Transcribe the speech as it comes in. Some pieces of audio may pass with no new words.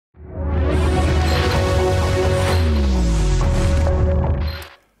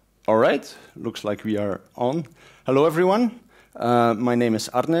All right, looks like we are on. Hello everyone, my name is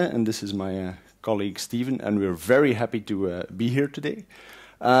Arne and this is my colleague Steven, and we're very happy to be here today.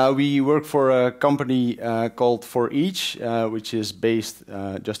 We work for a company called For Each, which is based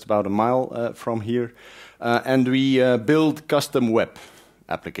just about a mile from here, and we build custom web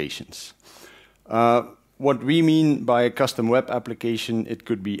applications. What we mean by a custom web application, it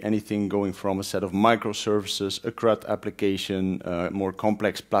could be anything going from a set of microservices, a CRUD application, a more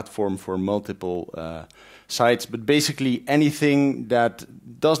complex platform for multiple sites, but basically anything that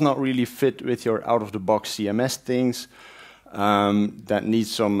does not really fit with your out-of-the-box CMS things, that needs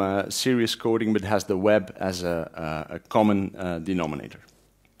some serious coding but has the web as a common denominator.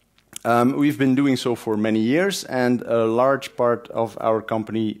 We've been doing so for many years, and a large part of our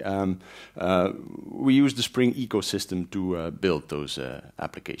company, we use the Spring ecosystem to build those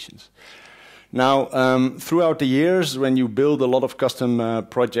applications. Now, throughout the years, when you build a lot of custom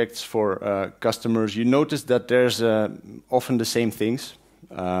projects for customers, you notice that there's often the same things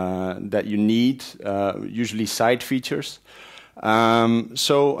that you need, usually side features.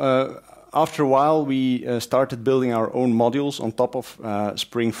 After a while, we started building our own modules on top of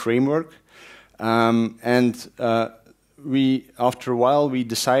Spring Framework. After a while, we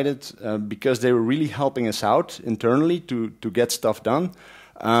decided, because they were really helping us out internally to get stuff done,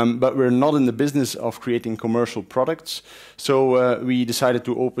 but we're not in the business of creating commercial products, so we decided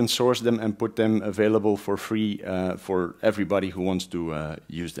to open source them and put them available for free for everybody who wants to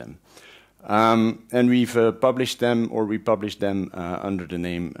use them. And we've published them, or we published them under the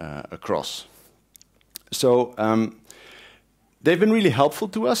name Across. So they've been really helpful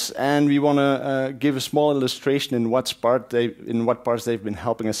to us, and we want to give a small illustration in what parts they've been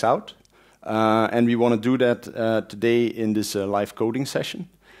helping us out. And we want to do that today in this live coding session.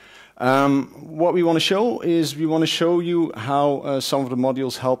 What we want to show is we want to show you how some of the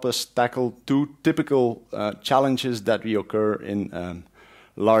modules help us tackle two typical challenges that we occur in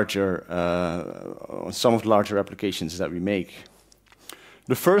some of the larger applications that we make.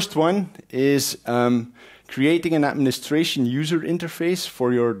 The first one is creating an administration user interface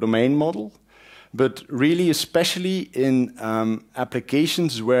for your domain model, but really especially in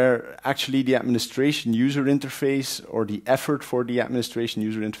applications where actually the administration user interface or the effort for the administration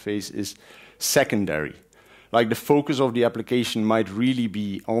user interface is secondary. Like the focus of the application might really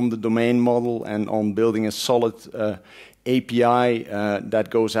be on the domain model and on building a solid API that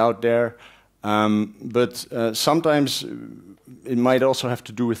goes out there, but sometimes it might also have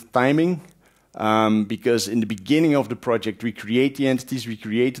to do with timing, because in the beginning of the project we create the entities, we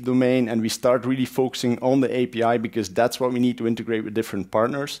create the domain, and we start really focusing on the API because that's what we need to integrate with different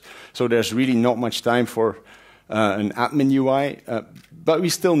partners. So there's really not much time for an admin UI, but we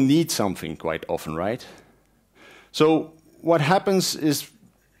still need something quite often, right? So what happens is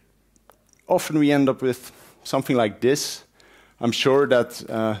often we end up with something like this. I'm sure that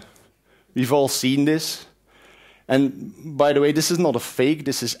we've all seen this. And by the way, this is not a fake.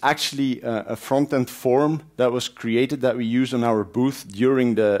 This is actually a front-end form that was created that we use on our booth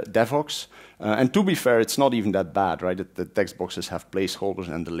during the Devoxx. And to be fair, it's not even that bad, right? The text boxes have placeholders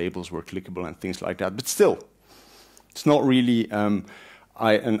and the labels were clickable and things like that. But still, it's not really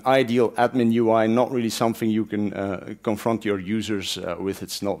an ideal admin UI, not really something you can confront your users with.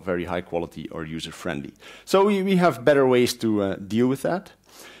 It's not very high quality or user friendly. So we have better ways to deal with that.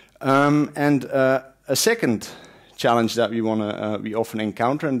 A second challenge that we often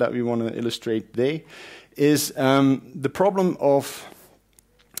encounter and that we want to illustrate today is the problem of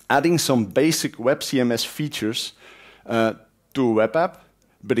adding some basic WebCMS features to a web app,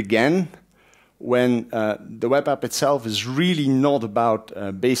 but again, when the web app itself is really not about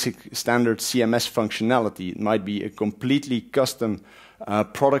basic standard CMS functionality. It might be a completely custom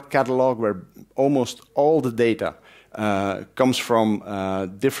product catalog where almost all the data comes from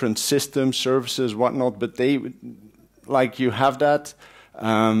different systems, services, whatnot, but you have that,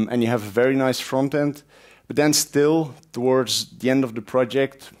 and you have a very nice front end, but then still, towards the end of the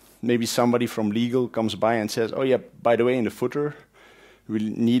project, maybe somebody from legal comes by and says, oh yeah, by the way, in the footer, we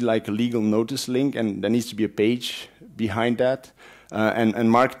need like a legal notice link, and there needs to be a page behind that. And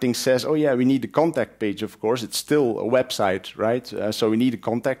marketing says, oh yeah, we need the contact page, of course. It's still a website, right? So we need a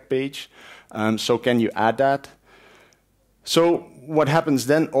contact page. So can you add that? So what happens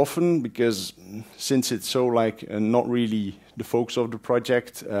then often, because since it's so not really the focus of the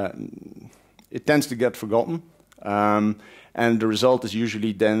project, it tends to get forgotten. And the result is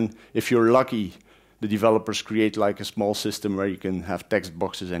usually then, if you're lucky, the developers create like a small system where you can have text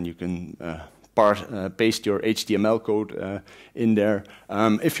boxes and you can paste your HTML code in there.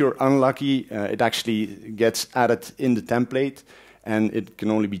 If you're unlucky, it actually gets added in the template. and it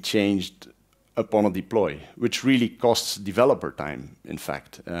can only be changed upon a deploy, which really costs developer time, in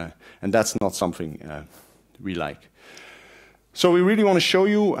fact, and that's not something we like. So we really want to show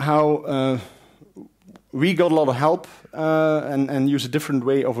you how we got a lot of help and use a different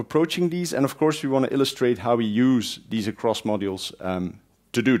way of approaching these, and of course we want to illustrate how we use these across modules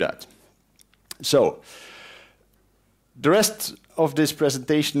to do that. So the rest of this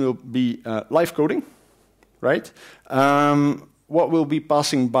presentation will be live coding, right? What we'll be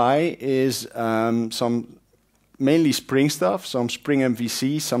passing by is some mainly Spring stuff, some Spring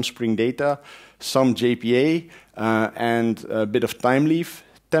MVC, some Spring Data, some JPA, and a bit of Thymeleaf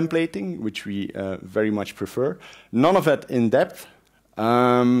templating, which we very much prefer. None of that in depth,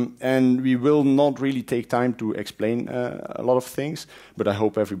 and we will not really take time to explain a lot of things, but I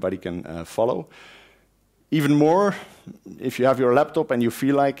hope everybody can follow. Even more, if you have your laptop and you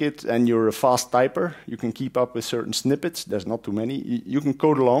feel like it and you're a fast typer, you can keep up with certain snippets. There's not too many. You can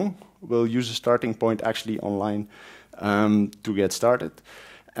code along. We'll use a starting point actually online to get started.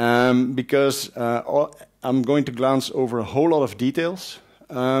 Because I'm going to glance over a whole lot of details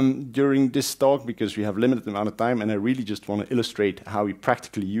during this talk because we have limited amount of time and I really just want to illustrate how we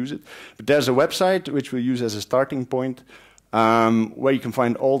practically use it. But there's a website which we'll use as a starting point where you can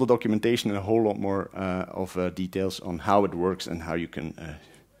find all the documentation and a whole lot more of details on how it works and how you can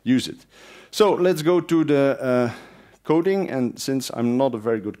use it. So let's go to the coding, and since I'm not a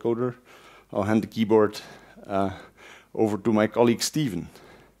very good coder, I'll hand the keyboard over to my colleague Steven.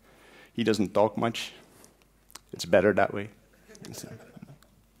 He doesn't talk much. It's better that way.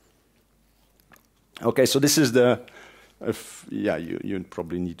 Okay, so this is the, yeah, you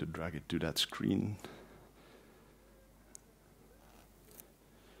probably need to drag it to that screen.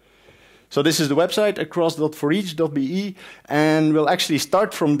 So this is the website, across.foreach.be, and we'll actually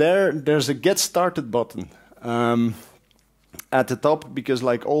start from there. There's a Get Started button at the top, because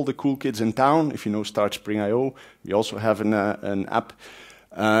like all the cool kids in town, if you know Start Spring.io, we also have an app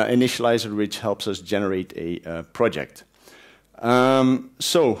initializer which helps us generate a project.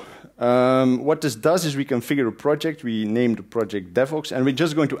 What this does is we configure a project. We name the project Devoxx, and we're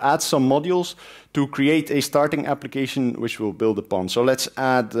just going to add some modules to create a starting application which we'll build upon. So let's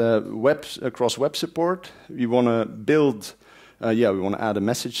add cross web support. We want to build, we want to add a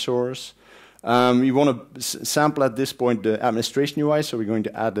message source. We want to sample at this point the administration UI, so we're going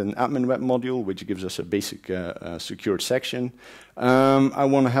to add an admin web module, which gives us a basic secured section. I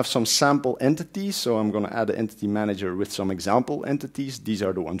want to have some sample entities, so I'm going to add an entity manager with some example entities. These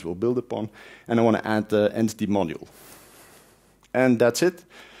are the ones we'll build upon. And I want to add the entity module. And that's it.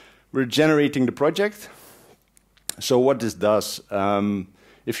 We're generating the project. So what this does,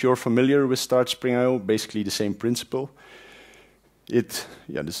 if you're familiar with Start Spring.io, basically the same principle. This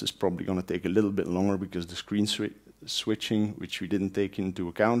is probably going to take a little bit longer because the screen switching, which we didn't take into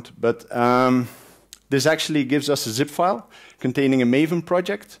account. But this actually gives us a zip file containing a Maven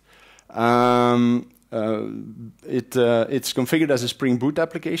project. It's configured as a Spring Boot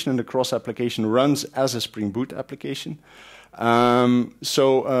application, and the cross application runs as a Spring Boot application.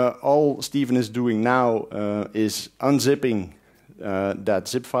 All Steven is doing now is unzipping that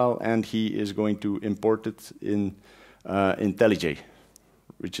zip file, and he is going to import it in IntelliJ,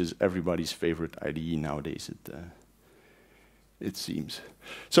 which is everybody's favorite IDE nowadays, it seems.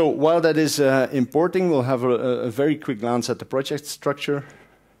 So while that is importing, we'll have a very quick glance at the project structure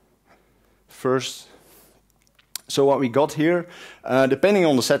first. So what we got here, depending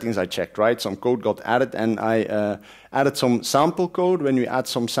on the settings I checked, right? Some code got added, and I added some sample code. When we add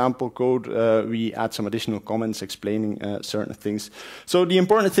some sample code, we add some additional comments explaining certain things. So the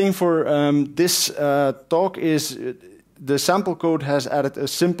important thing for this talk is the sample code has added a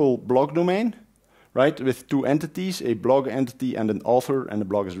simple blog domain, right, with two entities, a blog entity and an author, and the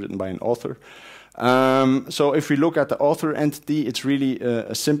blog is written by an author. So if we look at the author entity, it's really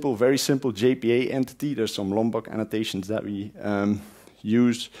a simple, very simple JPA entity. There's some Lombok annotations that we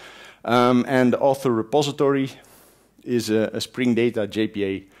use. And the author repository is a Spring Data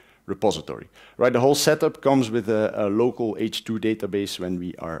JPA repository. Right, the whole setup comes with a local H2 database when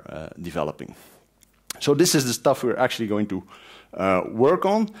we are developing. So this is the stuff we're actually going to work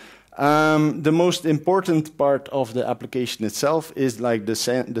on. The most important part of the application itself is like the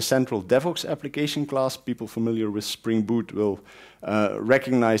central Devoxx application class. People familiar with Spring Boot will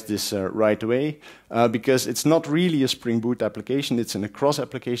recognize this right away because it's not really a Spring Boot application. It's an across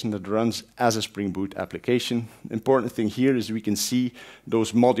application that runs as a Spring Boot application. The important thing here is we can see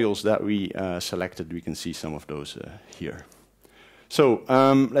those modules that we selected. We can see some of those here. So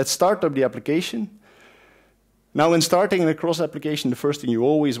let's start up the application. Now, when starting in a cross application, the first thing you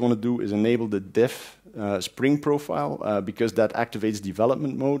always want to do is enable the dev Spring profile because that activates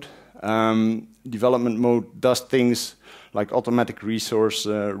development mode. Development mode does things like automatic resource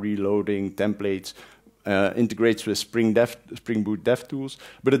reloading, templates, integrates with Spring Boot DevTools,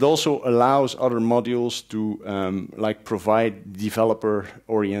 but it also allows other modules to like provide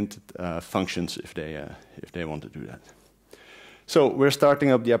developer-oriented functions if they want to do that. So we're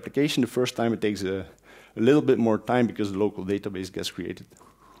starting up the application. The first time it takes a little bit more time because the local database gets created.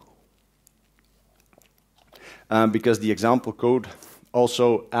 Because the example code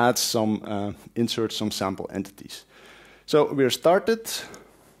also adds some, inserts some sample entities. So we're started.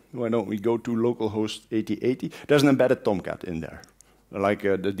 Why don't we go to localhost 8080? There's an embedded Tomcat in there, like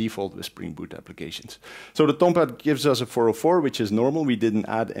the default with Spring Boot applications. So the Tomcat gives us a 404, which is normal. We didn't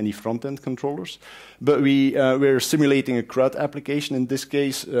add any front-end controllers. But we're simulating a CRUD application. In this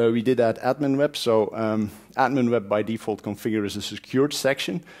case, we did add admin web. So admin web by default configure is a secured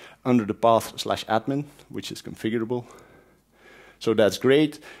section under the path /admin, which is configurable. So that's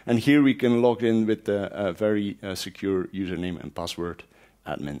great. And here we can log in with a very secure username and password,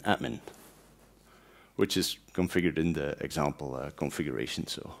 admin, which is configured in the example configuration.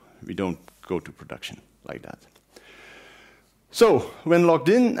 So we don't go to production like that. So when logged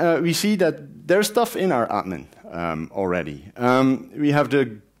in, we see that there's stuff in our admin already. We have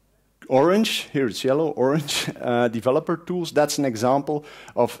the orange, here it's yellow, orange, developer tools. That's an example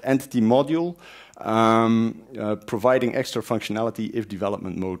of entity module providing extra functionality if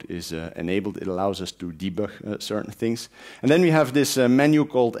development mode is enabled. It allows us to debug certain things. And then we have this menu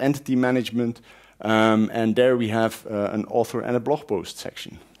called entity management, and there we have an author and a blog post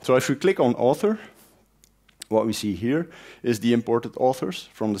section. So if we click on author, what we see here is the imported authors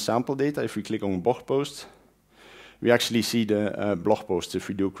from the sample data. If we click on blog post, we actually see the blog posts. If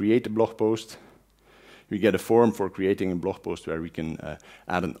we do create a blog post, we get a form for creating a blog post where we can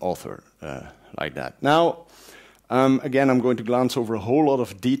add an author like that. Now, again, I'm going to glance over a whole lot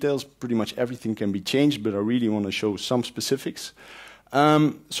of details. Pretty much everything can be changed, but I really want to show some specifics.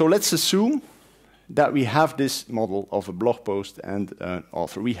 So let's assume that we have this model of a blog post and an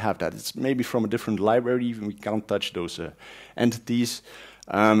author. We have that. It's maybe from a different library, even we can't touch those entities.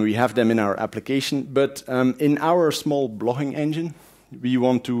 We have them in our application, but in our small blogging engine, we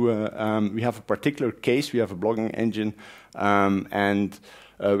want to, we have a particular case, we have a blogging engine, and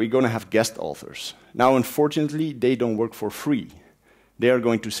we're going to have guest authors. Now, unfortunately, they don't work for free. They are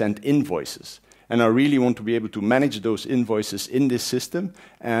going to send invoices. And I really want to be able to manage those invoices in this system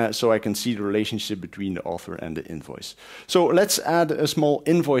so I can see the relationship between the author and the invoice. So let's add a small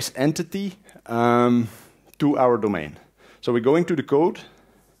invoice entity to our domain. So we're going to the code,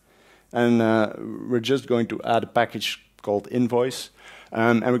 and we're just going to add a package called invoice.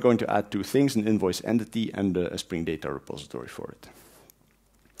 And we're going to add two things, an invoice entity and a Spring Data repository for it.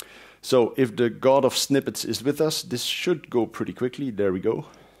 So if the god of snippets is with us, this should go pretty quickly. There we go.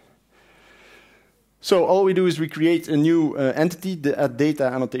 So all we do is we create a new entity. The data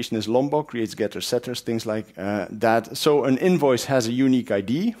annotation is Lombok, creates getters, setters, things like that. So an invoice has a unique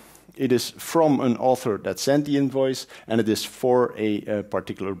ID. It is from an author that sent the invoice, and it is for a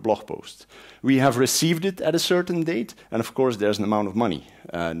particular blog post. We have received it at a certain date, and of course there's an amount of money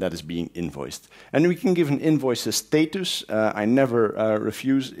that is being invoiced. And we can give an invoice a status. I never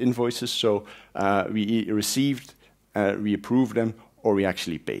refuse invoices, so we received, we approve them, or we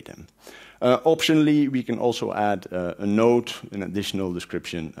actually pay them. Optionally, we can also add a note, an additional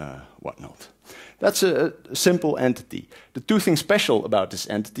description, whatnot. That's a simple entity. The two things special about this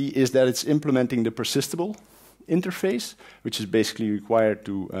entity is that it's implementing the persistable interface, which is basically required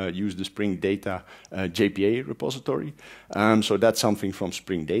to use the Spring Data JPA repository. So that's something from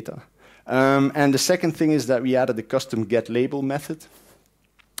Spring Data. And the second thing is that we added a custom getLabel method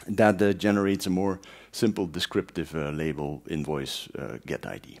that generates a more simple descriptive label invoice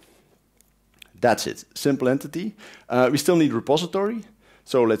getID. That's it, simple entity. We still need repository.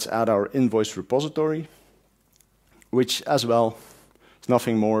 So let's add our invoice repository, which as well is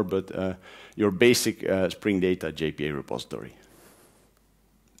nothing more but your basic Spring Data JPA repository.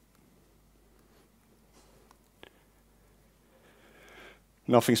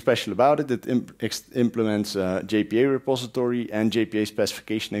 Nothing special about it. It implements JPA repository and JPA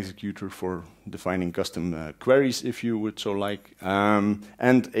specification executor for defining custom queries, if you would so like,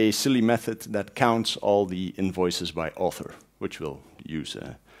 and a silly method that counts all the invoices by author, which we'll use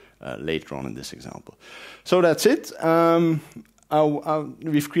later on in this example. So that's it.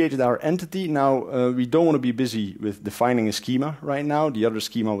 we've created our entity. Now, we don't want to be busy with defining a schema right now. The other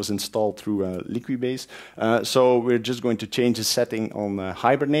schema was installed through Liquibase. So we're just going to change the setting on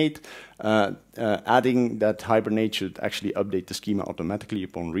Hibernate. Adding that Hibernate should actually update the schema automatically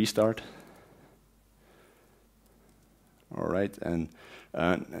upon restart. All right, and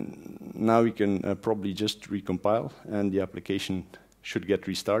now we can probably just recompile, and the application should get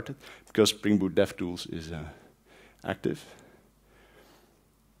restarted because Spring Boot DevTools is active.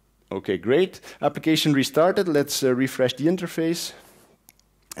 Okay, great. Application restarted. Let's refresh the interface.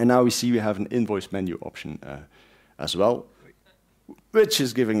 And now we see we have an invoice menu option as well, which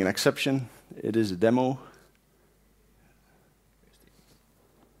is giving an exception. It is a demo.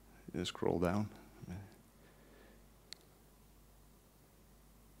 Just scroll down.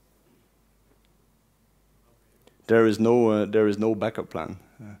 There is no backup plan.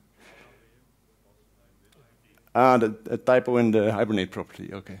 The typo in the Hibernate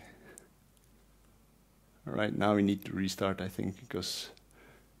property. Okay. All right, now we need to restart, I think, because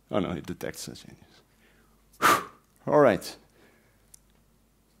oh no, it detects the changes. All right.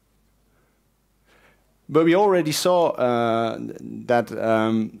 But we already saw that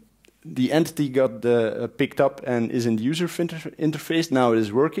the entity got picked up and is in the user interface. Now it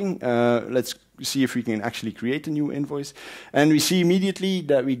is working. Let's see if we can actually create a new invoice. And we see immediately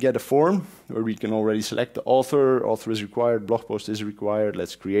that we get a form where we can already select the author. Author is required, blog post is required.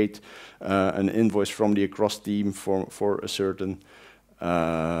 Let's create an invoice from the across team for a certain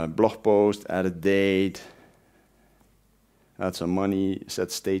blog post, add a date, add some money,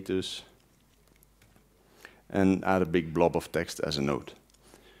 set status, and add a big blob of text as a note.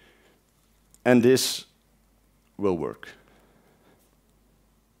 And this will work.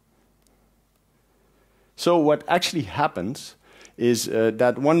 So what actually happens is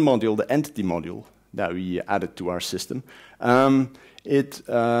that one module, the entity module that we added to our system, it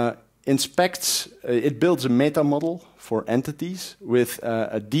inspects, it builds a meta model for entities with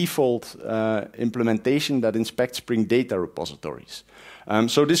a default implementation that inspects Spring data repositories.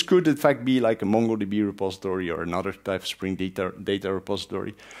 So this could, in fact, be like a MongoDB repository or another type of Spring data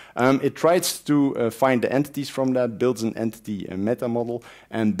repository. It tries to find the entities from that, builds an entity meta model,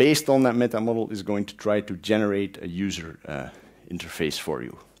 and based on that meta model is going to try to generate a user interface for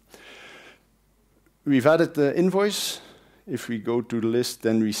you. We've added the invoice. If we go to the list,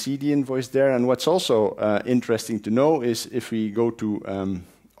 then we see the invoice there. And what's also interesting to know is if we go to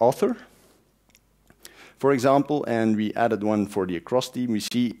author, for example, and we added one for the across team, we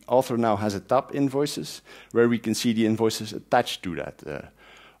see author now has a tab invoices where we can see the invoices attached to that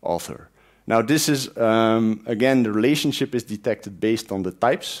author. Now this is, again, the relationship is detected based on the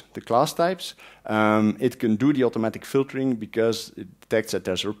types, the class types. It can do the automatic filtering because it detects that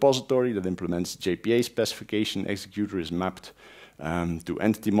there's a repository that implements JPA specification, executor is mapped to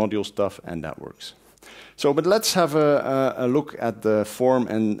entity module stuff, and that works. So, but let's have a look at the form,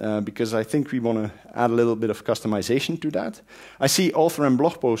 and because I think we want to add a little bit of customization to that. I see author and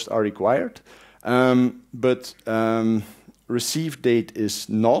blog post are required, but receive date is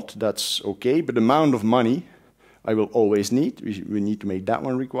not. That's okay, but amount of money I will always need. We need to make that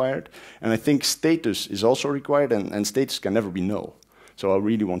one required. And I think status is also required, and status can never be null. So I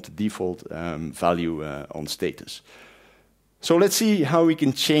really want the default value on status. So let's see how we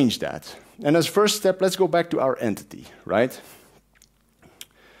can change that. And as first step, let's go back to our entity, right?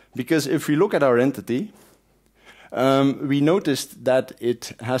 Because if we look at our entity, we noticed that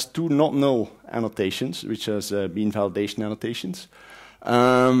it has two not null annotations, which has bean validation annotations,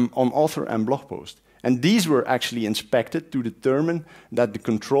 on author and blog post. And these were actually inspected to determine that the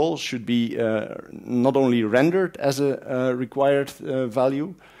control should be not only rendered as a required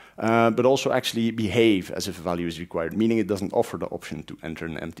value, but also actually behave as if a value is required, meaning it doesn't offer the option to enter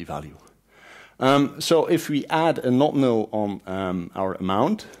an empty value. So if we add a not null on our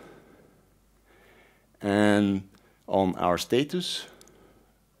amount and on our status,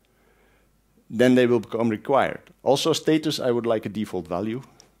 then they will become required. Also status, I would like a default value,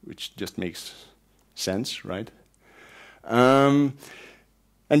 which just makes sense, right? And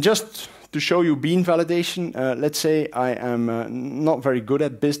just to show you bean validation, let's say I am not very good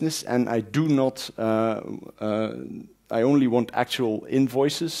at business and I do not, I only want actual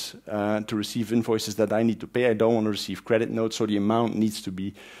invoices to receive invoices that I need to pay. I don't want to receive credit notes, so the amount needs to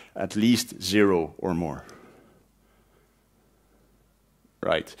be at least 0 or more.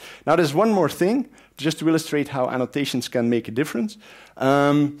 Right. Now there's one more thing, just to illustrate how annotations can make a difference.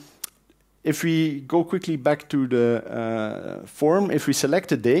 If we go quickly back to the form, if we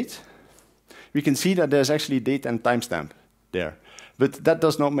select a date, we can see that there's actually date and timestamp there. But that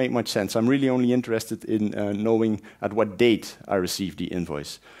does not make much sense. I'm really only interested in knowing at what date I received the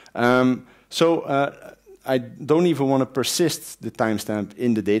invoice. I don't even want to persist the timestamp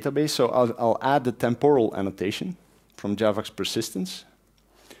in the database, so I'll add the temporal annotation from Javax persistence.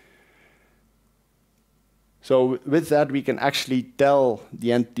 So with that, we can actually tell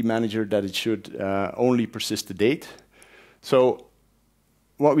the entity manager that it should only persist the date. So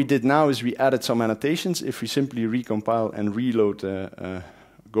what we did now is we added some annotations. If we simply recompile and reload,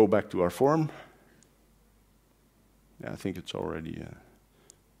 go back to our form. Yeah, I think it's already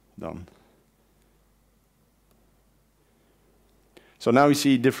done. So now we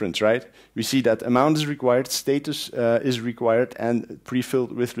see a difference, right? We see that amount is required, status is required, and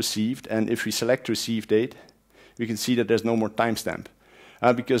pre-filled with received. And if we select receive date, we can see that there's no more timestamp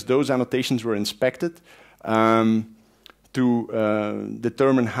because those annotations were inspected to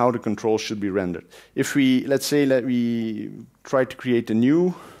determine how the control should be rendered. If we, let's say that we try to create a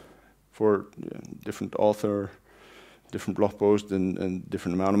new for different author, different blog post, and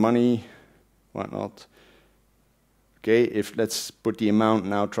different amount of money, whatnot. Okay, if let's put the amount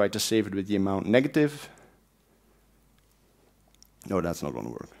now, try to save it with the amount negative. No, that's not going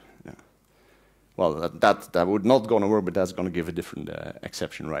to work. Yeah. Well, that would not going to work, but that's going to give a different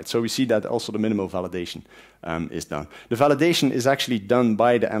exception, right? So we see that also the minimal validation is done. The validation is actually done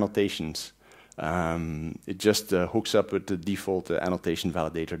by the annotations. It just hooks up with the default annotation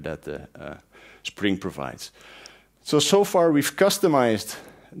validator that Spring provides. So far we've customized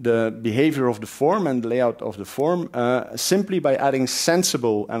the behavior of the form and the layout of the form simply by adding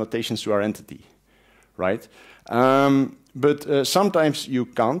sensible annotations to our entity, right? But sometimes you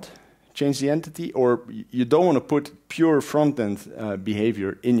can't change the entity, or you don't want to put pure front-end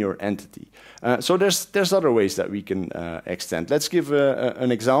behavior in your entity. So there's other ways that we can extend. Let's give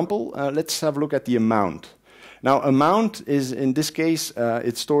an example. Let's have a look at the amount. Now, amount is, in this case,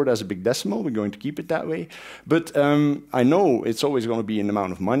 it's stored as a big decimal. We're going to keep it that way. But I know it's always going to be an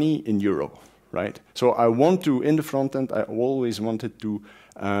amount of money in euro, right? So I want to, in the front end, I always want it to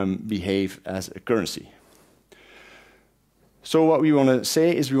behave as a currency. So what we want to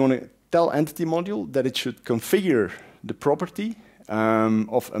say is we want to tell entity module that it should configure the property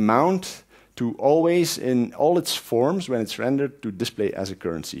of amount to always, in all its forms, when it's rendered, to display as a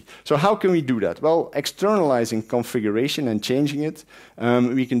currency. So how can we do that? Well, externalizing configuration and changing it,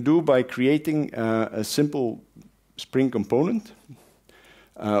 we can do by creating a simple Spring component,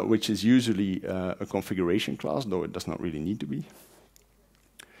 which is usually a configuration class, though it does not really need to be,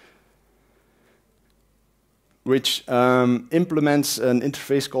 which implements an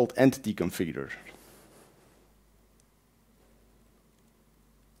interface called entity configurer.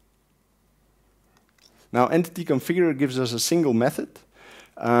 Now, entity configurer gives us a single method.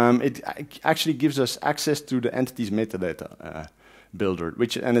 It actually gives us access to the entity's metadata builder,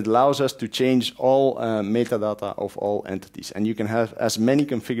 and it allows us to change all metadata of all entities. And you can have as many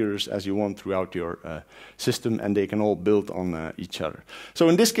configurers as you want throughout your system, and they can all build on each other. So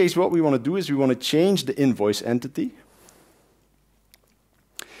in this case, what we want to do is we want to change the invoice entity,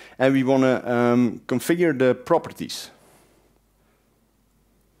 and we want to configure the properties.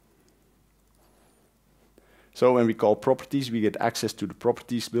 So when we call properties, we get access to the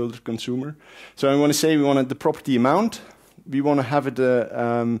properties builder consumer. So I want to say we want the property amount. We want to have it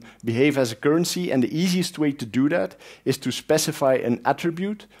behave as a currency, and the easiest way to do that is to specify an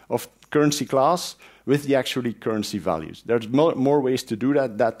attribute of currency class with the actually currency values. There's more ways to do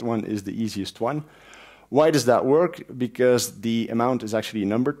that. That one is the easiest one. Why does that work? Because the amount is actually a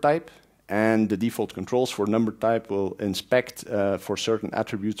number type, and the default controls for number type will inspect for certain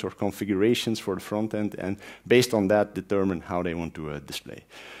attributes or configurations for the front end, and based on that, determine how they want to display.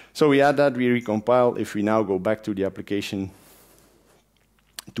 So we add that, we recompile. If we now go back to the application,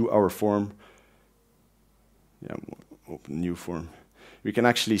 to our form, yeah, open new form, we can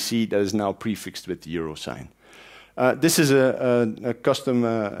actually see that is now prefixed with the euro sign. This is a custom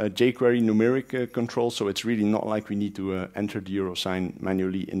jQuery numeric control, so it's really not like we need to enter the euro sign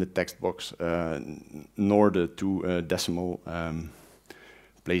manually in the text box, nor the two decimal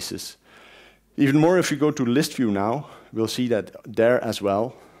places. Even more, if you go to list view now, we'll see that there as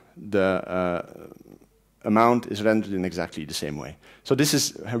well, the amount is rendered in exactly the same way. So this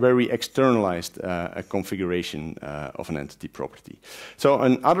is where we externalized a configuration of an entity property. So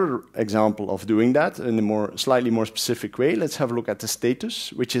another example of doing that in a slightly more specific way, let's have a look at the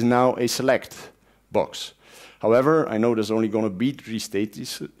status, which is now a select box. However, I know there's only going to be 3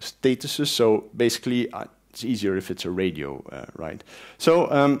 statuses, so basically it's easier if it's a radio, right?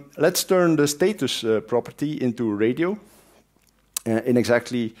 So let's turn the status property into a radio. in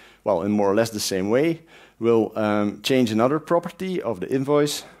exactly, well, in more or less the same way. We'll change another property of the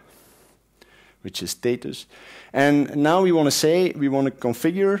invoice, which is status. And now we want to say, we want to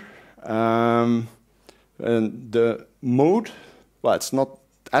configure the mode. Well, it's not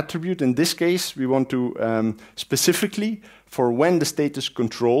attribute in this case. We want to specifically, for when the status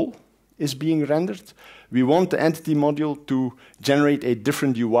control is being rendered, we want the entity module to generate a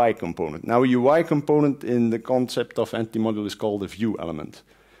different UI component. Now, a UI component in the concept of entity module is called a view element.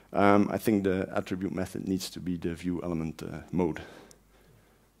 I think the attribute method needs to be the view element mode,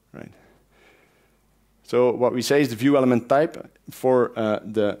 right? So what we say is the view element type for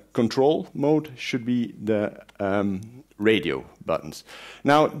the control mode should be the radio buttons.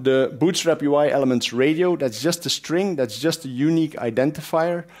 Now, the Bootstrap UI elements radio, that's just a string, that's just a unique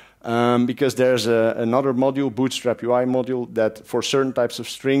identifier, because there's another module, Bootstrap UI module, that for certain types of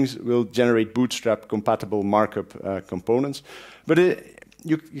strings will generate Bootstrap compatible markup components. But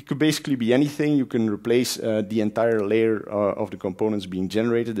it could basically be anything. You can replace the entire layer of the components being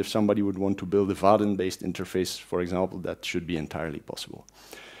generated. If somebody would want to build a Vaadin-based interface, for example, that should be entirely possible.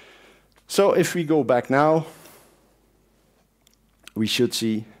 So if we go back now, we should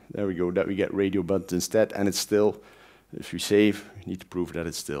see, there we go, that we get radio buttons instead, and it's still, if we save, we need to prove that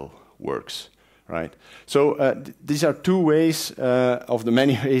it still works, right? So these are two ways of the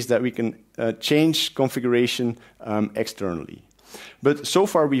many ways that we can change configuration externally. But so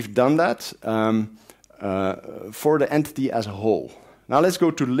far we've done that for the entity as a whole. Now let's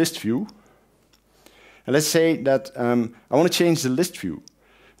go to the list view. And let's say that I want to change the list view,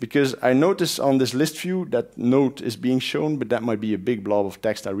 because I notice on this list view that note is being shown, but that might be a big blob of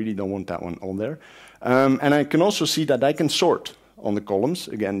text. I really don't want that one on there. And I can also see that I can sort on the columns.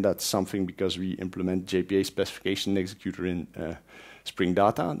 Again, that's something because we implement JPA specification executor in Spring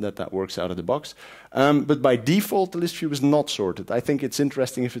Data, that works out of the box. But by default, the list view is not sorted. I think it's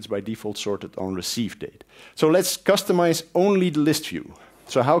interesting if it's by default sorted on receive date. So let's customize only the list view.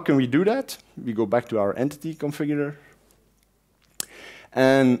 So how can we do that? We go back to our entity configurer.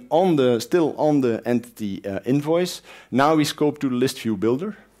 And still on the entity invoice, now we scope to the list view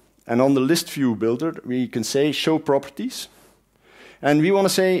builder. And on the list view builder, we can say show properties. And we want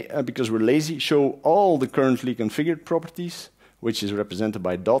to say, because we're lazy, show all the currently configured properties, which is represented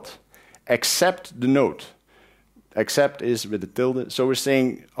by dot, except the node. Except is with the tilde. So we're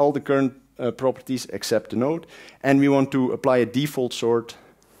saying all the current properties except the node. And we want to apply a default sort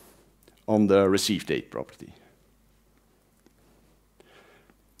on the receive date property.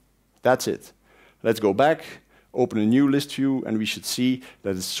 That's it. Let's go back, open a new list view, and we should see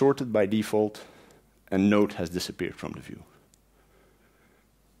that it's sorted by default, and node has disappeared from the view.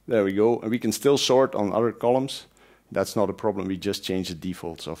 There we go. And we can still sort on other columns. That's not a problem. We just change the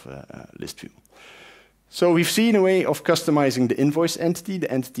defaults of a list view. So we've seen a way of customizing the invoice entity,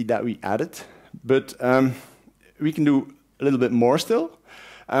 the entity that we added. But we can do a little bit more still.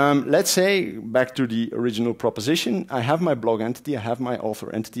 Let's say, back to the original proposition, I have my blog entity, I have my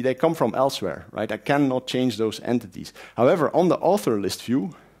author entity. They come from elsewhere, right? I cannot change those entities. However, on the author list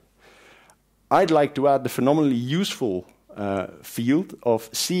view, I'd like to add the phenomenally useful field of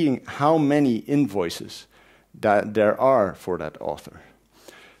seeing how many invoices that there are for that author.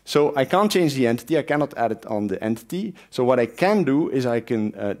 So I can't change the entity, I cannot add it on the entity. So what I can do is I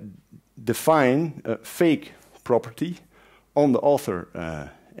can define a fake property on the author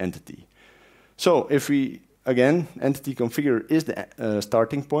entity. So if we, again, entity configure is the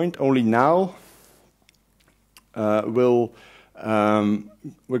starting point, only now we're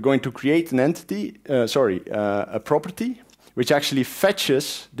going to create an entity, a property, which actually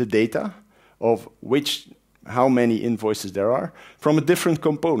fetches the data of how many invoices there are from a different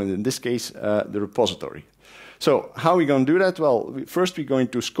component, in this case, the repository. So how are we going to do that? Well, first we're going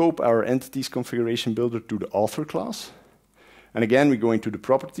to scope our entities configuration builder to the author class. And again, we go into the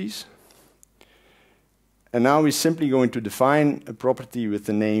properties. And now we're simply going to define a property with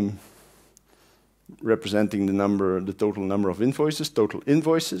the name representing the total number of invoices, total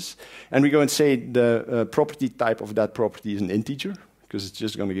invoices. And we go and say the property type of that property is an integer, because it's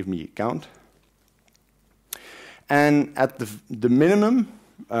just going to give me a count. And at the minimum,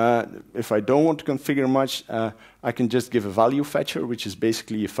 if I don't want to configure much, I can just give a value fetcher, which is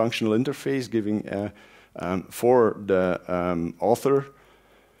basically a functional interface giving for the author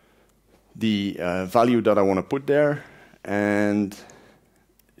the value that I want to put there. And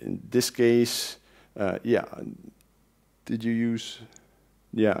in this case, yeah, did you use?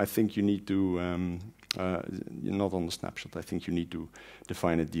 Yeah, I think you need to, not on the snapshot, I think you need to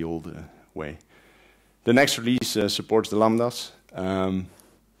define it the old way. The next release supports the lambdas,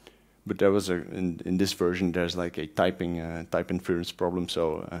 but there was in this version there's like a type inference problem,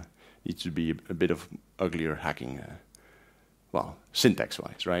 so needs to be a bit of uglier hacking, well,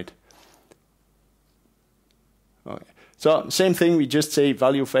 syntax-wise, right? Okay. So same thing, we just say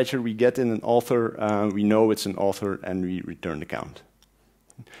value fetcher, we get in an author, we know it's an author, and we return the count.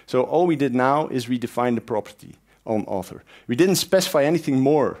 So all we did now is we defined the property on author. We didn't specify anything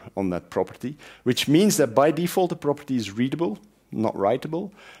more on that property, which means that by default the property is readable, not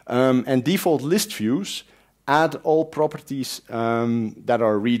writable, and default list views add all properties that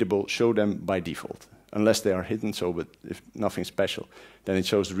are readable, show them by default, unless they are hidden, so but if nothing special, then it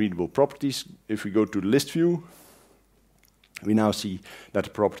shows the readable properties. If we go to the list view, we now see that the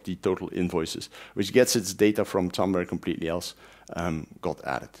property total invoices, which gets its data from somewhere completely else, got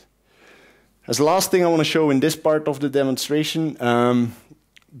added. As the last thing I want to show in this part of the demonstration,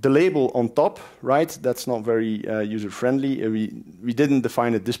 the label on top, right, that's not very user-friendly. We didn't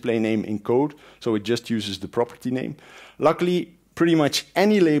define a display name in code, so it just uses the property name. Luckily, pretty much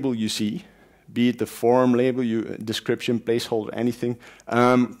any label you see, be it the form label, description, placeholder, anything,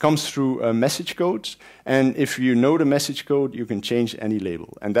 comes through message codes. And if you know the message code, you can change any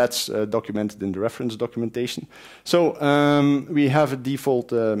label. And that's documented in the reference documentation. So we have a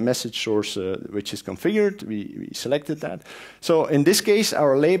default message source which is configured. We selected that. So in this case,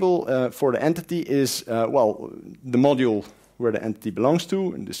 our label for the entity is, well, the module where the entity belongs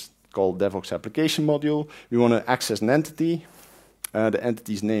to, and this is called Devoxx application module. We want to access an entity. The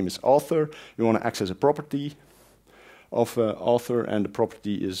entity's name is author. We want to access a property of author, and the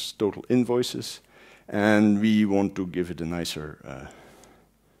property is total invoices. And we want to give it a nicer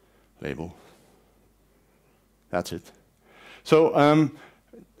label. That's it. So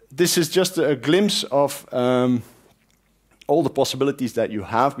this is just a glimpse of all the possibilities that you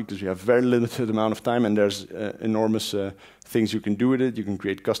have, because you have very limited amount of time, and there's enormous things you can do with it. You can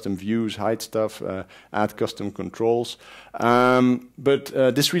create custom views, hide stuff, add custom controls. But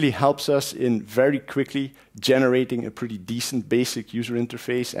this really helps us in very quickly generating a pretty decent basic user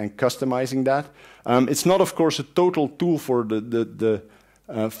interface and customizing that. It's not, of course, a total tool for the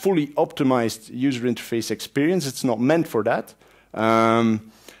fully optimized user interface experience. It's not meant for that.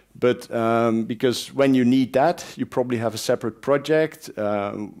 But because when you need that, you probably have a separate project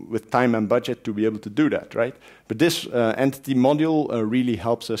with time and budget to be able to do that, right? But this entity module really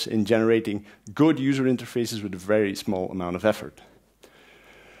helps us in generating good user interfaces with a very small amount of effort.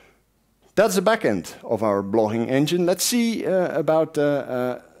 That's the back end of our blogging engine. Let's see about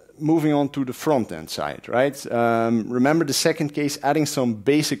moving on to the front end side, right? Remember the second case, adding some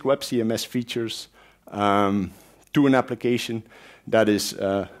basic WebCMS features to an application that is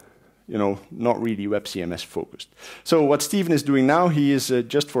you know, not really WebCMS focused. So what Steven is doing now, he is,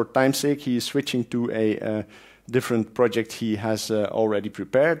 just for time's sake, he is switching to a different project he has already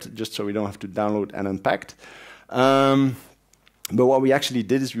prepared, just so we don't have to download and unpack. But what we actually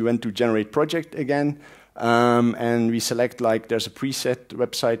did is we went to generate project again, and we select, like, there's a preset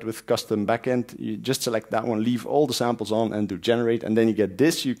website with custom backend. You just select that one, leave all the samples on, and do generate, and then you get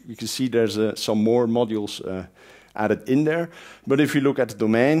this. You can see there's some more modules added in there. But if you look at the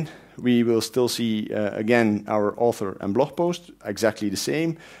domain, we will still see, again, our author and blog post, exactly the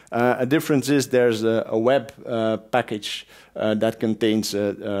same. A difference is there's a web package that contains,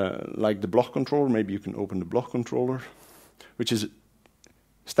 like the blog controller. Maybe you can open the blog controller, which is a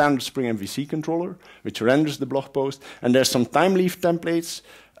standard Spring MVC controller, which renders the blog post. And there's some Thymeleaf templates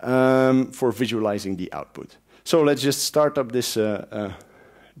for visualizing the output. So let's just start up this,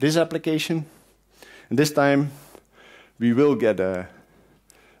 this application. And this time, we will get a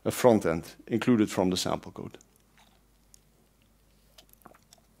front end included from the sample code.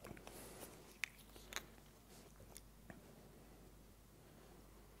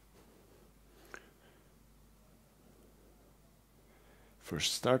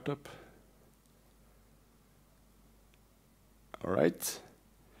 First startup. All right.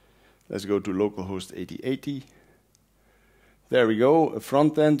 Let's go to localhost 8080. There we go, a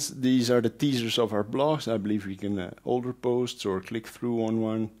front end. These are the teasers of our blogs. I believe we can alter posts or click through on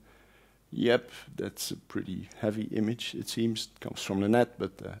one. Yep, that's a pretty heavy image, it seems. It comes from the net,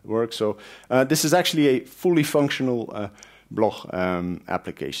 but works. So this is actually a fully functional blog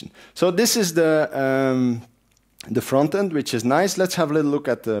application. So this is the front end, which is nice. Let's have a little look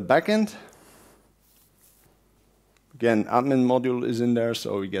at the back end. Again, admin module is in there,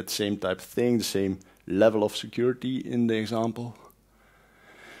 so we get the same type of thing, the same level of security in the example.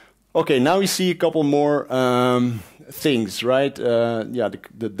 Okay, now we see a couple more things, right? Yeah,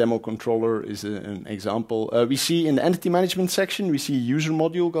 the demo controller is an example. We see in the entity management section, we see user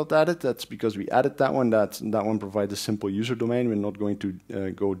module got added. That's because we added that one. That one provides a simple user domain. We're not going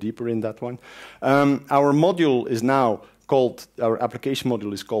to go deeper in that one. Our module is now called, our application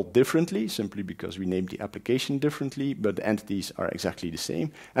module is called differently, simply because we named the application differently, but the entities are exactly the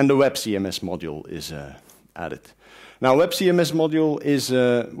same. And the WebCMS module is added. Now, WebCMS module is,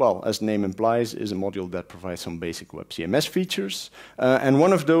 well, as the name implies, is a module that provides some basic WebCMS features. And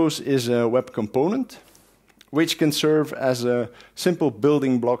one of those is a web component, which can serve as a simple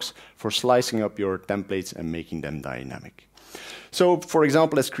building blocks for slicing up your templates and making them dynamic. So, for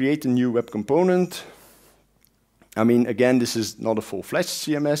example, let's create a new web component. I mean, again, this is not a full-fledged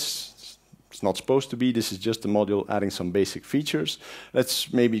CMS. It's not supposed to be. This is just a module adding some basic features.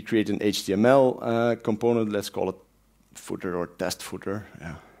 Let's maybe create an HTML component. Let's call it footer or test footer,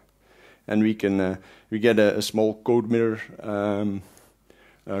 yeah. And we can we get a small code mirror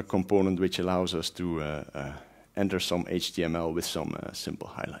component which allows us to enter some HTML with some simple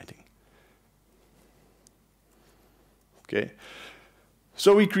highlighting. Okay,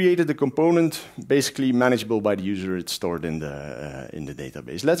 so we created a component basically manageable by the user. It's stored in the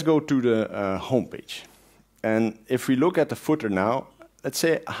database. Let's go to the home page, and if we look at the footer now, let's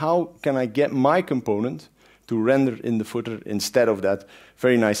say how can I get my component to render in the footer instead of that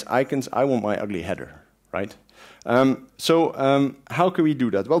very nice icons. I want my ugly header, right? How can we do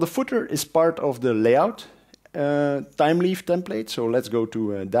that? Well, the footer is part of the layout Thymeleaf template. So let's go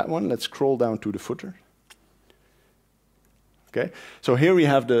to that one. Let's scroll down to the footer. Okay. So here we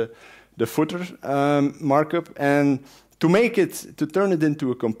have the footer markup, and to turn it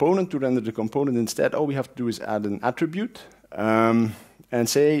into a component, to render the component instead, all we have to do is add an attribute and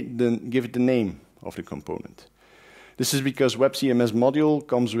give it the name of the component. This is because WebCmsModule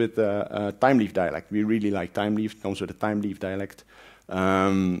comes with a Thymeleaf dialect. We really like Thymeleaf. It comes with a Thymeleaf dialect.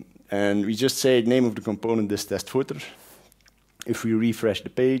 And we just say name of the component is test footer. If we refresh the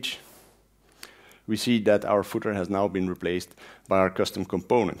page, we see that our footer has now been replaced by our custom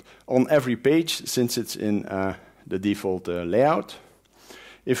component. On every page, since it's in the default layout,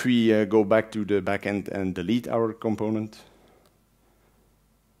 if we go back to the backend and delete our component,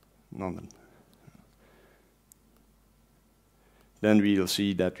 then we'll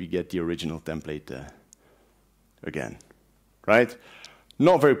see that we get the original template again, right?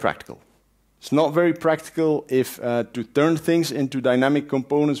 Not very practical. It's not very practical if to turn things into dynamic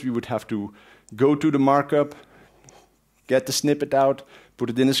components, we would have to go to the markup, get the snippet out, put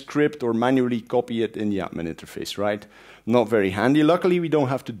it in a script, or manually copy it in the admin interface, right? Not very handy. Luckily, we don't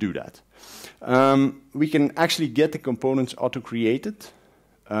have to do that. We can actually get the components auto-created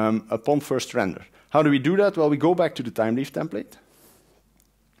upon first render. How do we do that? Well, we go back to the Thymeleaf template,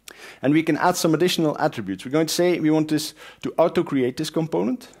 and we can add some additional attributes. We're going to say we want this to auto-create this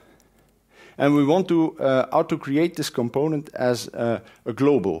component, and we want to auto-create this component as a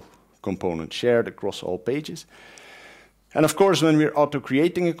global component shared across all pages. And of course, when we're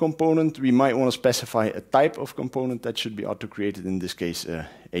auto-creating a component, we might want to specify a type of component that should be auto-created, in this case,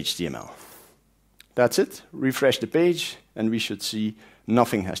 HTML. That's it. Refresh the page, and we should see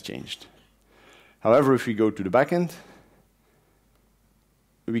nothing has changed. However, if we go to the backend,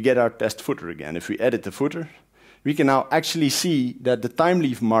 we get our test footer again. If we edit the footer, we can now actually see that the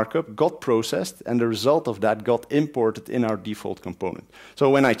Thymeleaf markup got processed, and the result of that got imported in our default component. So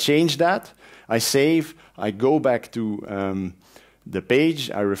when I change that, I save, I go back to the page,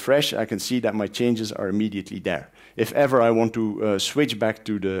 I refresh, I can see that my changes are immediately there. If ever I want to switch back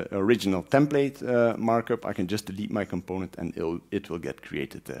to the original template markup, I can just delete my component and it will get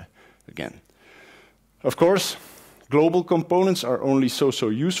created again. Of course, global components are only so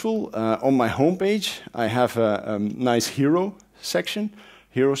useful. On my homepage, I have a nice hero section,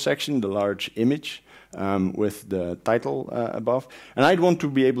 the large image with the title above. And I'd want to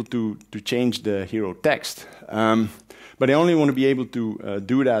be able to change the hero text. But I only want to be able to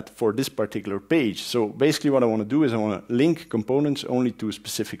do that for this particular page. So basically what I want to do is I want to link components only to a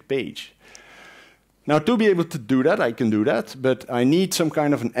specific page. Now, to be able to do that, I can do that, but I need some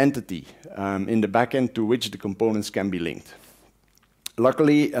kind of an entity in the backend to which the components can be linked.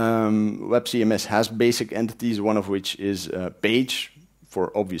 Luckily, WebCMS has basic entities, one of which is page,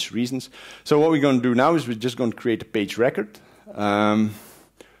 for obvious reasons. So what we're going to do now is we're just going to create a page record.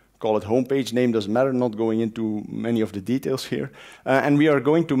 Call it homepage, name doesn't matter, not going into many of the details here. And we are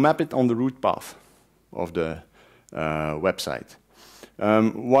going to map it on the root path of the website.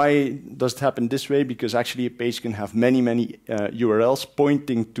 Why does it happen this way? Because actually a page can have many URLs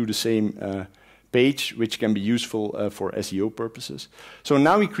pointing to the same page, which can be useful for SEO purposes. So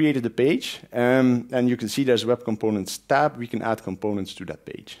now we created a page, and you can see there's a Web Components tab. We can add components to that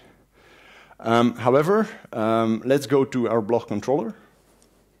page. However, let's go to our blog controller.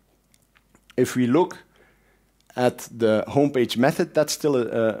 If we look at the homepage method, that's still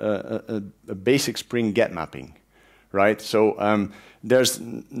a basic Spring get mapping, right? So there's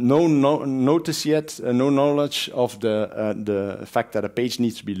no notice yet, no knowledge of the fact that a page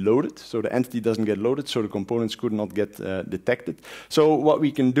needs to be loaded. So the entity doesn't get loaded, so the components could not get detected. So what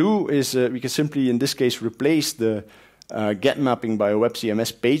we can do is we can simply, in this case, replace the get mapping by a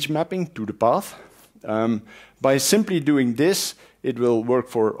WebCMS page mapping to the path. By simply doing this, it will work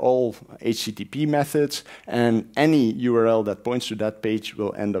for all HTTP methods, and any URL that points to that page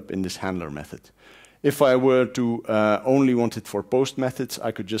will end up in this handler method. If I were to only want it for post methods,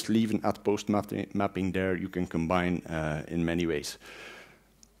 I could just leave an at post mapping there. You can combine in many ways.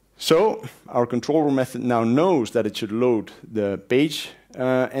 So our controller method now knows that it should load the page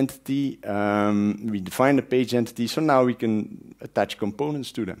entity. We define the page entity, so now we can attach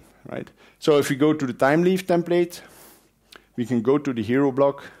components to them, right? So if we go to the Thymeleaf template, we can go to the hero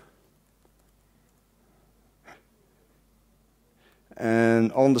block,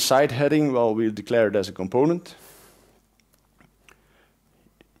 and on the site heading, well, we'll declare it as a component,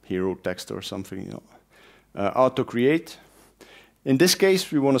 hero text or something, you know. Auto create. In this case,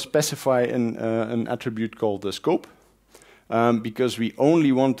 we want to specify an attribute called the scope, because we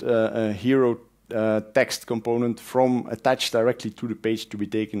only want a hero text component from attached directly to the page to be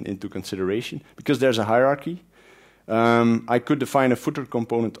taken into consideration, because there's a hierarchy. I could define a footer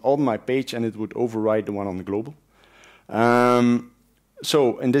component on my page and it would override the one on the global.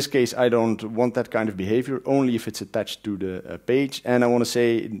 So in this case, I don't want that kind of behavior, only if it's attached to the page. And I want to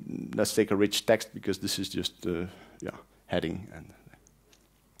say, let's take a rich text, because this is just heading. And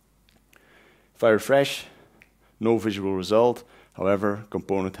if I refresh, no visual result. However,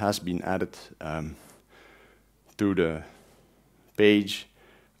 component has been added to the page.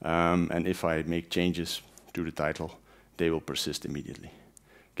 And if I make changes to the title, they will persist immediately.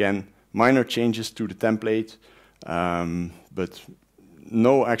 Again, minor changes to the template, but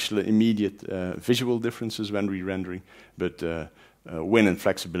no actual immediate visual differences when re-rendering, but win in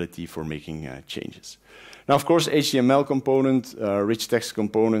flexibility for making changes. Now, of course, HTML component, rich text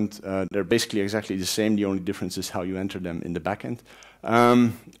component, they're basically exactly the same. The only difference is how you enter them in the backend.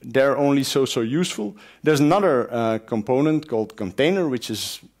 They're only so useful. There's another component called container, which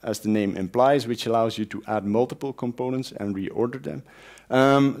is, as the name implies, which allows you to add multiple components and reorder them.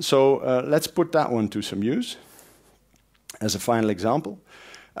 Let's put that one to some use as a final example.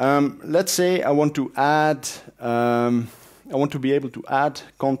 Let's say I want to add, I want to be able to add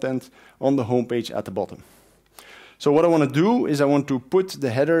content on the homepage at the bottom. So what I want to do is I want to put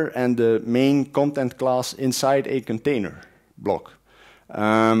the header and the main content class inside a container block.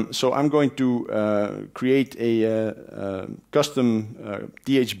 So I'm going to create a custom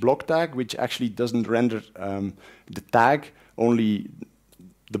th block tag, which actually doesn't render the tag, only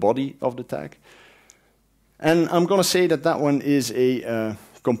the body of the tag. And I'm going to say that that one is a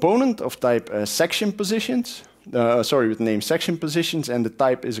component of type section positions, with the name section positions, and the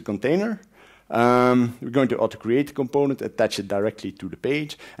type is a container. We're going to auto-create the component, attach it directly to the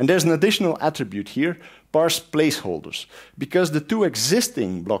page. And there's an additional attribute here, parse placeholders. Because the two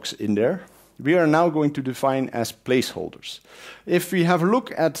existing blocks in there, we are now going to define as placeholders. If we have a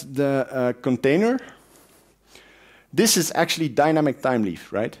look at the container, this is actually dynamic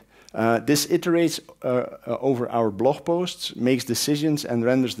Thymeleaf, right? This iterates over our blog posts, makes decisions, and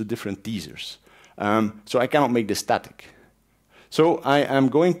renders the different teasers. So I cannot make this static. So I am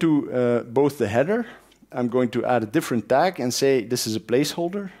going to both the header, I'm going to add a different tag and say this is a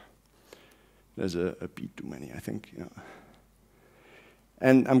placeholder. There's a P too many, I think. Yeah.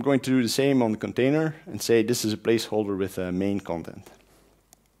 And I'm going to do the same on the container and say this is a placeholder with main content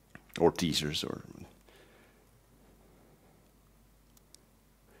or teasers. Or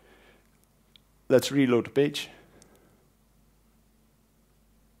let's reload the page.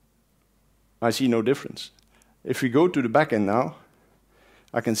 I see no difference. If we go to the backend now,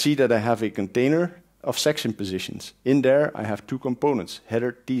 I can see that I have a container of section positions. In there, I have two components,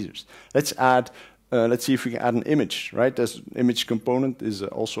 header, teasers. Let's add, let's see if we can add an image, right? This image component is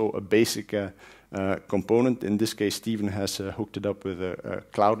also a basic component. In this case, Steven has hooked it up with a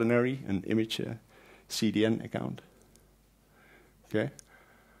Cloudinary, an image CDN account. Okay.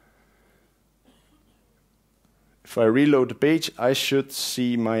 If I reload the page, I should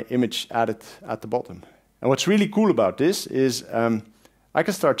see my image added at the bottom. And what's really cool about this is I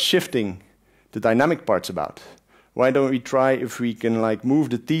can start shifting the dynamic parts about. why don't we try if we can like move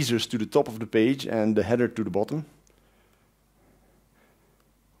the teasers to the top of the page and the header to the bottom?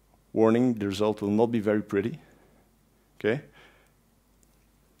 Warning, the result will not be very pretty. Okay.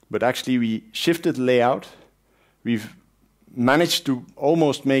 But actually we shifted layout. We've managed to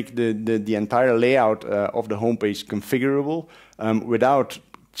almost make the entire layout of the homepage configurable without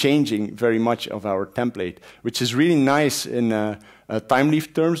changing very much of our template, which is really nice in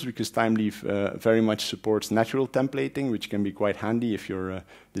Thymeleaf terms, because Thymeleaf very much supports natural templating, which can be quite handy if your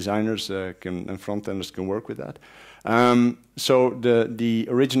designers and front-enders can work with that. So the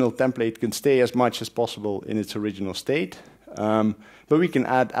original template can stay as much as possible in its original state, but we can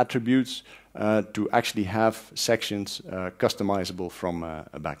add attributes to actually have sections customizable from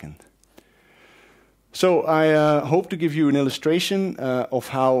a backend. So I hope to give you an illustration of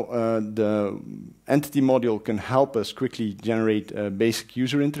how the entity module can help us quickly generate basic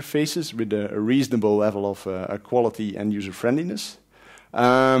user interfaces with a reasonable level of quality and user-friendliness.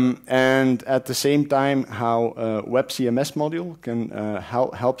 And at the same time, how WebCmsModule can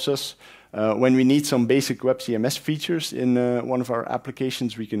helps us when we need some basic WebCMS features in one of our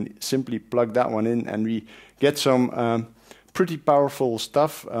applications. We can simply plug that one in and we get some pretty powerful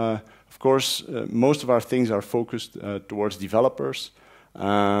stuff. Of course, most of our things are focused towards developers,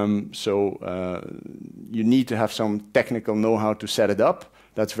 so you need to have some technical know-how to set it up.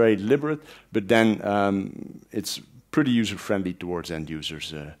 That's very deliberate, but then it's pretty user-friendly towards end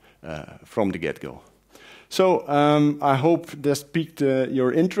users from the get-go. So I hope this piqued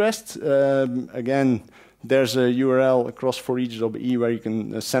your interest. Again, there's a URL across foreach.be where you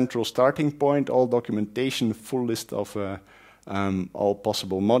can, a central starting point, all documentation, full list of all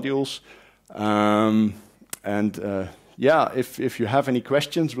possible modules. Yeah, if you have any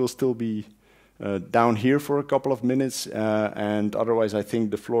questions, we'll still be down here for a couple of minutes. And otherwise, I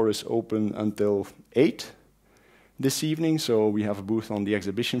think the floor is open until 8 this evening. So we have a booth on the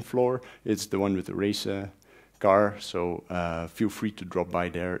exhibition floor. It's the one with the race car. So feel free to drop by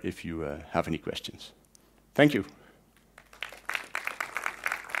there if you have any questions. Thank you.